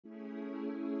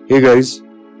Hey guys,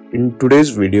 in today's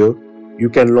video, you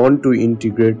can learn to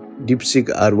integrate DeepSeek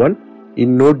R1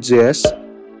 in Node.js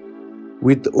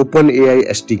with OpenAI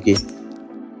SDK.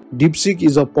 DeepSeek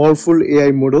is a powerful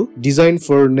AI model designed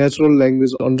for natural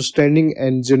language understanding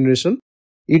and generation.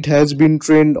 It has been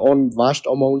trained on vast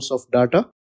amounts of data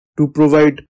to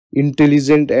provide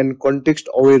intelligent and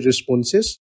context-aware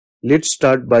responses. Let's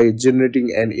start by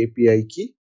generating an API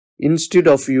key. Instead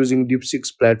of using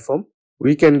DeepSeek's platform,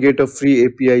 we can get a free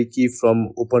API key from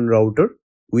OpenRouter,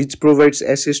 which provides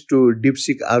access to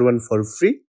DeepSeek R1 for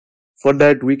free. For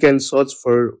that, we can search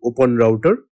for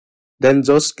OpenRouter, then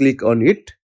just click on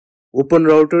it.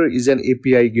 OpenRouter is an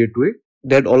API gateway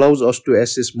that allows us to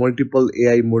access multiple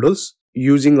AI models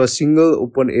using a single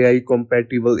OpenAI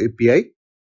compatible API.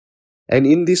 And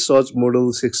in this search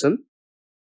model section,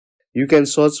 you can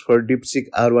search for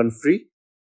DeepSeek R1 free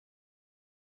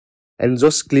and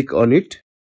just click on it.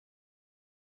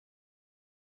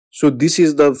 So this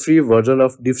is the free version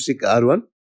of DeepSeek R1.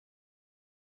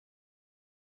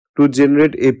 To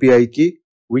generate API key,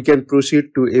 we can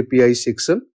proceed to API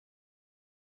section.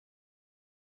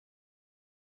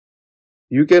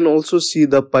 You can also see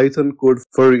the Python code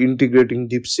for integrating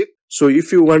DeepSeek. So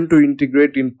if you want to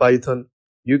integrate in Python,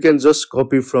 you can just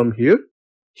copy from here.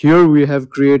 Here we have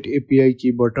create API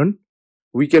key button.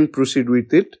 We can proceed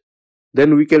with it.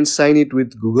 Then we can sign it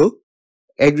with Google.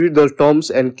 Agree the terms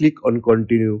and click on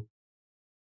continue.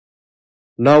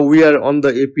 Now we are on the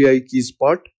API keys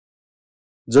part.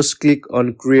 Just click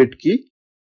on create key.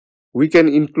 We can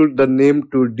include the name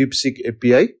to DeepSeek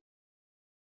API.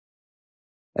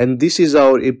 And this is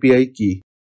our API key.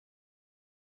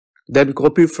 Then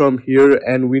copy from here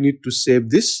and we need to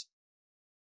save this.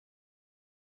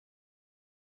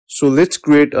 So let's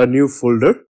create a new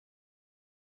folder.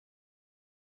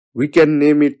 We can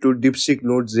name it to DeepSeek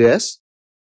Node.js.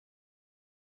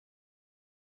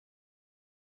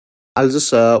 I'll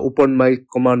just open my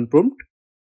command prompt.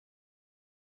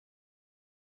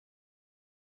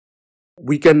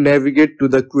 We can navigate to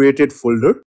the created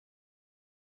folder.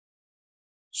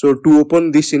 So to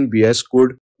open this in VS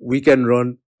Code, we can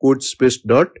run code space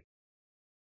dot.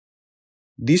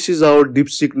 This is our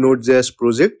DeepSeek Node.js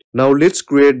project. Now let's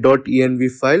create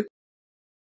 .env file.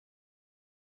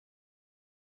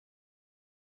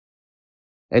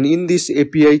 And in this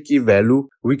API key value,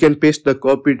 we can paste the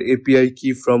copied API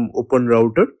key from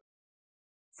OpenRouter.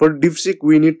 For DeepSeek,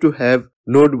 we need to have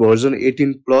Node version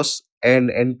 18 plus and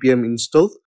npm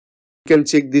installed. You can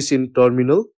check this in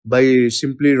terminal by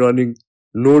simply running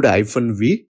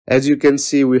node-v. As you can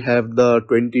see, we have the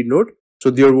 20 node, so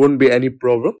there won't be any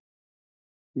problem.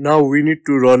 Now we need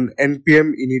to run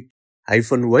npm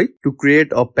init-y to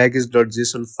create a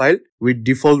package.json file with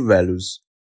default values.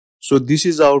 So this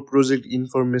is our project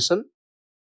information.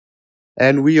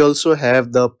 And we also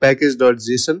have the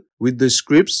package.json with the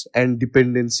scripts and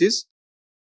dependencies.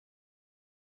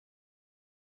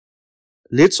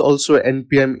 Let's also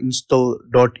npm install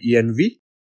 .env.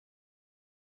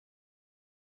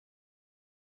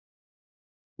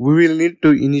 We will need to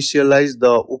initialize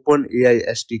the OpenAI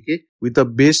SDK with a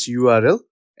base URL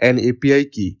and API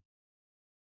key.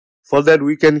 For that,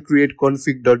 we can create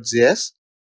config.js.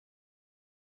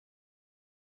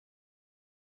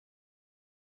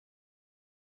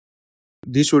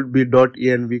 This would be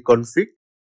 .env config.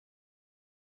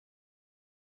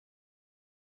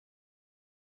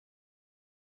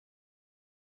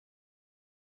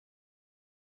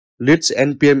 Let's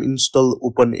npm install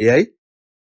OpenAI.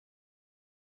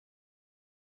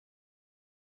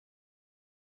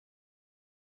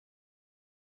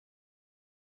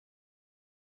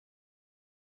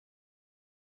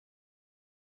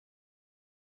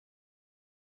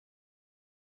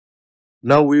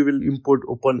 Now we will import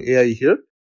OpenAI here.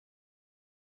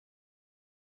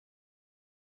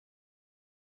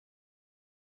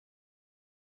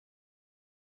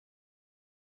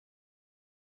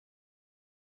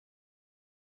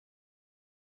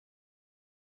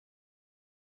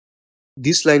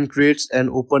 This line creates an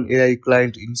OpenAI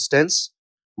client instance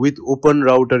with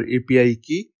OpenRouter API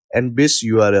key and base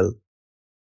URL.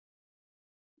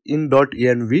 In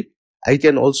 .env, I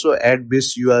can also add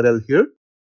base URL here.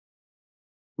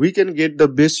 We can get the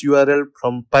base URL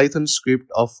from Python script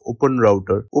of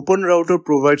OpenRouter. OpenRouter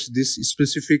provides this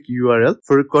specific URL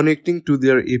for connecting to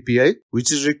their API,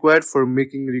 which is required for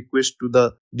making requests to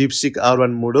the DeepSeek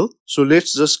R1 model. So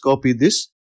let's just copy this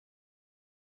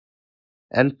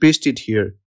and paste it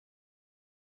here.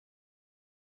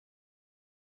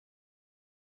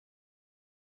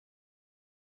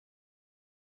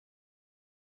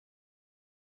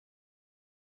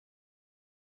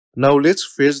 Now let's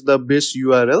fetch the base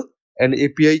URL an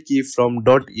API key from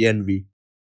 .env.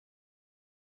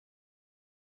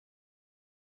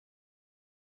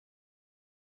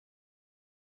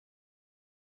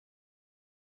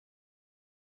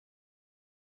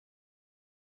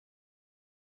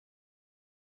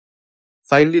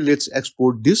 Finally, let's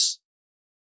export this.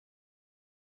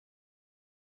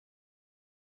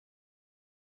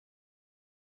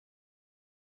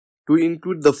 To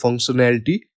include the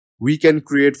functionality, we can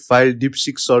create file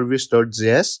DeepSeek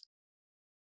service.js.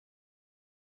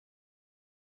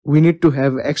 We need to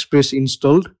have Express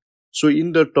installed. So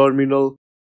in the terminal,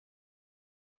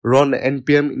 run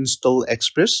npm install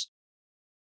express.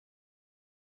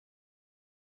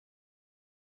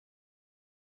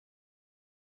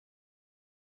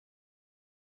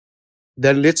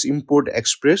 Then let's import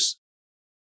express.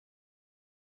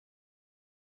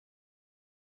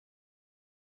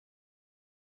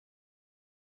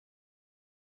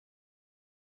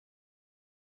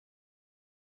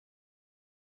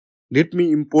 Let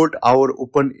me import our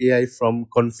OpenAI from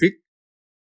config.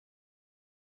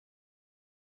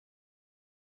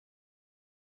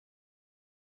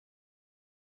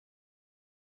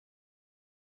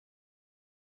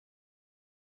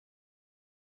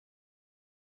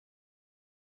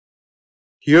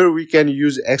 Here we can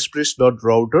use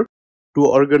express.router to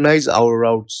organize our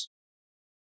routes.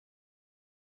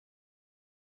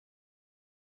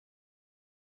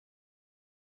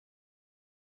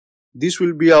 This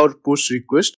will be our post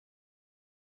request.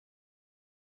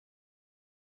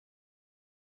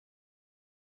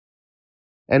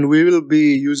 And we will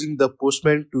be using the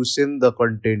postman to send the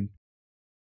content.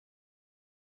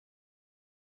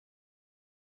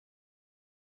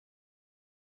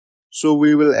 So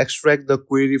we will extract the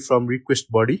query from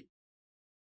request body.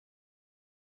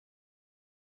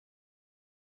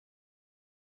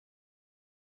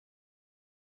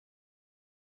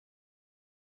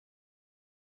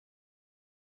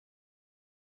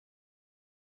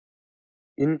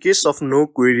 In case of no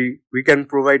query, we can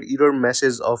provide error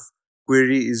message of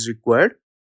query is required.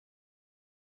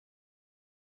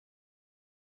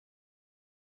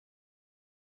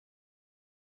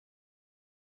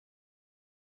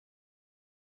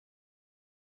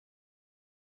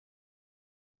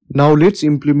 Now let's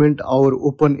implement our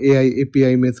OpenAI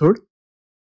API method.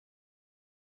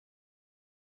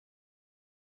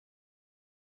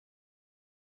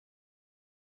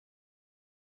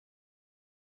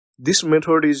 This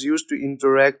method is used to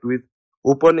interact with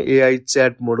OpenAI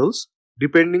chat models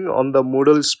depending on the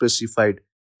model specified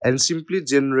and simply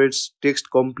generates text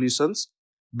completions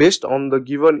based on the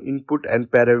given input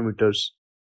and parameters.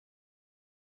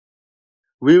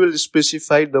 We will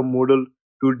specify the model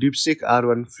to DeepSeek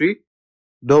R1 free.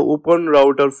 The open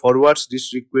router forwards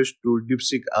this request to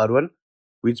DeepSeek R1,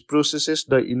 which processes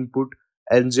the input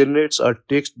and generates a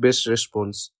text-based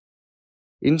response.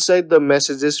 Inside the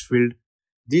messages field,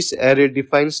 this array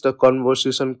defines the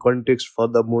conversation context for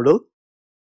the model.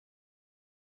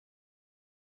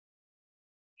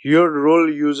 Here,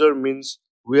 role user means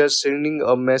we are sending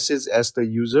a message as the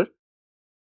user.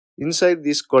 Inside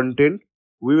this content,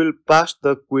 we will pass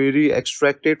the query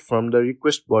extracted from the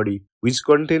request body, which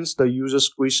contains the user's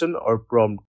question or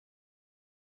prompt.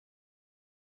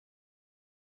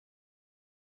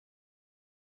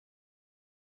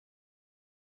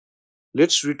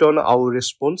 Let's return our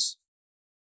response.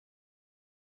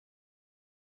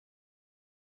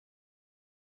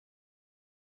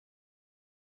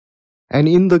 And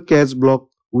in the catch block,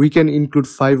 we can include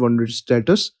 500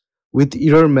 status with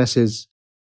error message.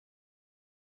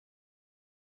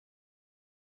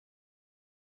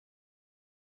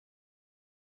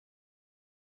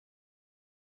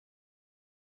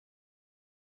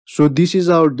 So this is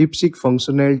our DeepSeek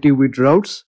functionality with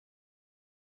routes.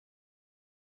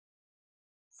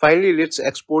 Finally, let's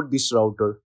export this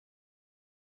router.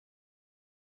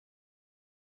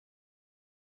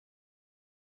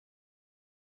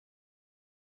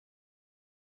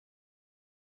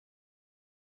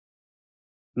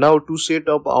 Now to set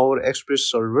up our Express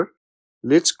server,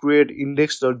 let's create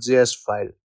index.js file.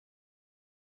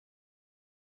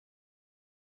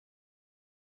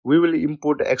 We will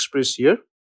import Express here.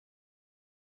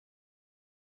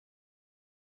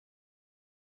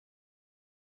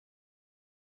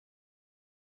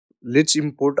 Let's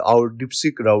import our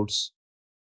DeepSeek routes.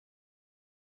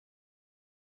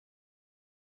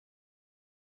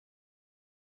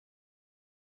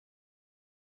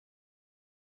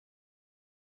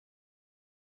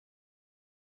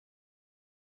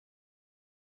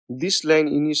 This line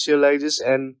initializes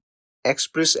an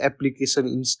Express application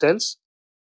instance.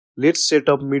 Let's set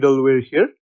up middleware here.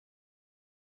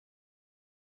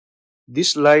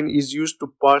 This line is used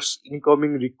to parse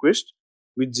incoming request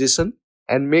with JSON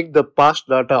and make the parsed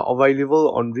data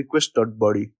available on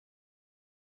request.body.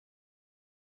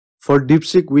 For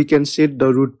DeepSeek, we can set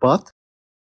the route path.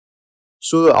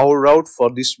 So our route for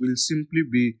this will simply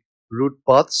be route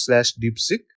path /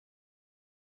 DeepSeek.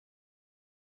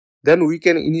 Then we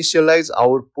can initialize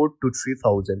our port to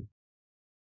 3000.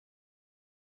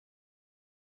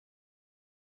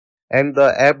 And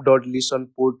the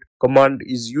app.listen port command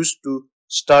is used to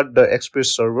start the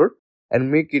Express server and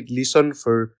make it listen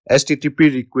for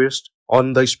HTTP request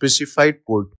on the specified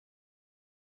port.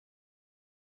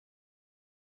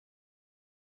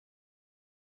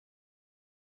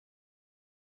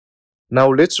 Now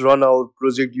let's run our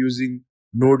project using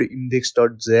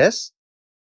nodejs.js.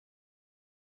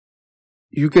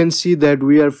 You can see that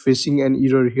we are facing an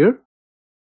error here.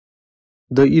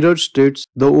 The error states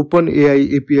the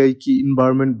OpenAI API key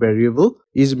environment variable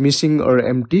is missing or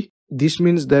empty. This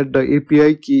means that the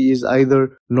API key is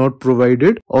either not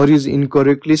provided or is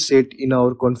incorrectly set in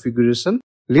our configuration.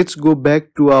 Let's go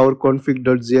back to our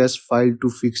config.js file to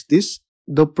fix this.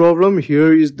 The problem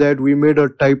here is that we made a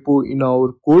typo in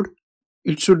our code.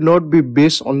 It should not be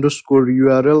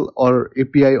base_URL or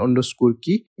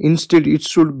API_key. Instead, it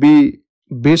should be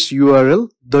base URL.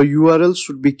 The URL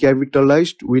should be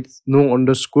capitalized with no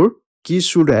underscore. Key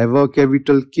should have a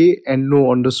capital K and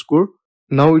no underscore.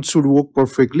 Now it should work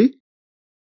perfectly.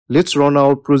 Let's run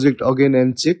our project again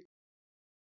and check.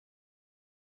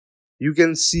 You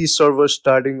can see server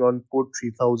starting on port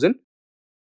 3000.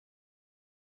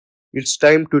 It's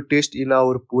time to test in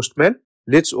our Postman.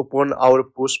 Let's open our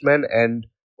Postman and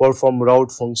perform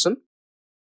route function.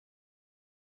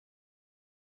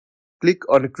 Click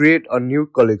on create a new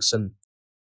collection.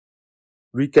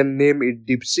 We can name it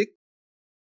DeepSeek.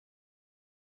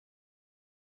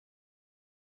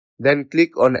 Then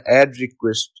click on add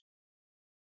request.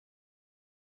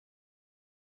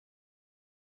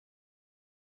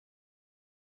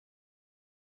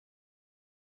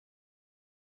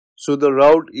 So the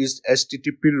route is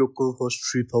http localhost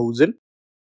 3000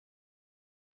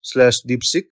 /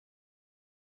 DeepSeek.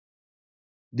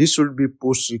 This should be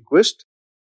post request,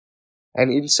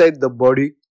 and inside the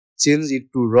body change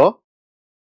it to raw,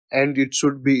 and it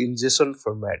should be in JSON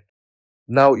format.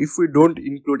 Now if we don't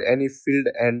include any field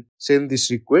and send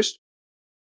this request,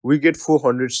 we get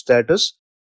 400 status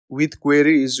with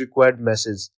query is required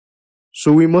message.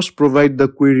 So we must provide the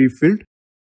query field.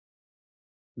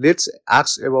 Let's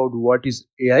ask about what is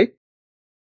AI.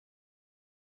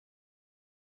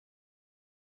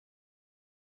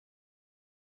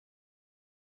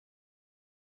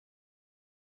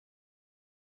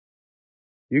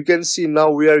 You can see now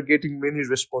we are getting many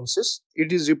responses.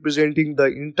 It is representing the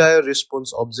entire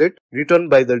response object written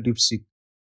by the DeepSeek.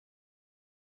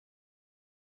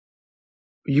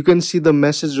 You can see the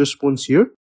message response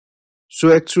here.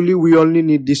 So actually we only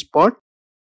need this part.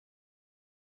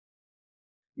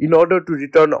 In order to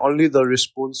return only the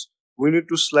response, we need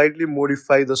to slightly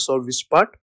modify the service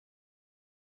part.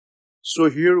 So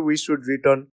here we should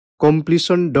return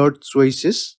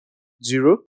completion.choices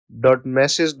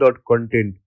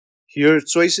 0.message.content. Here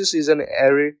choices is an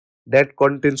array that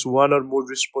contains one or more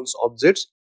response objects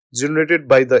generated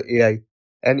by the AI,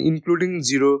 and including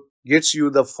 0 gets you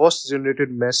the first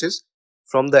generated message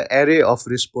from the array of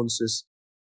responses.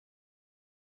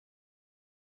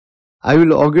 I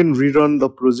will again rerun the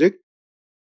project.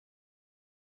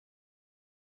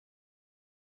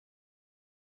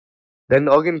 Then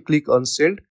again click on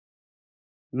send.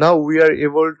 Now we are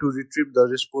able to retrieve the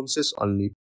responses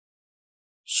only.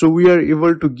 So we are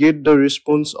able to get the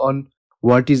response on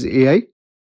what is AI.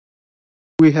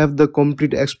 We have the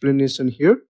complete explanation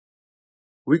here.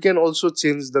 We can also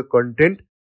change the content.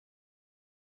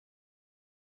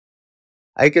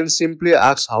 I can simply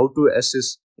ask how to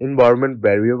access environment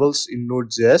variables in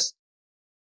Node.js.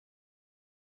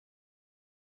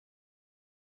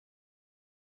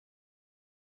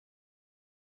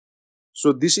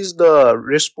 So this is the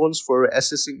response for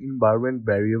accessing environment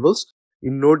variables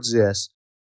in Node.js.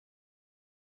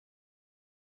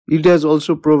 It has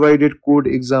also provided code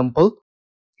example.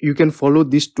 You can follow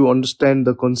this to understand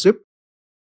the concept.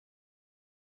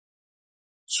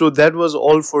 So that was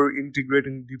all for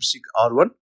integrating DeepSeek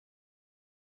R1.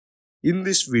 In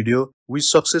this video, we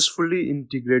successfully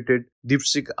integrated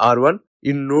DeepSeek R1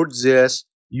 in Node.js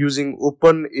using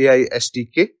OpenAI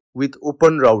SDK with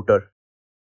OpenRouter.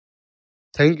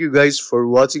 Thank you guys for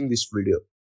watching this video.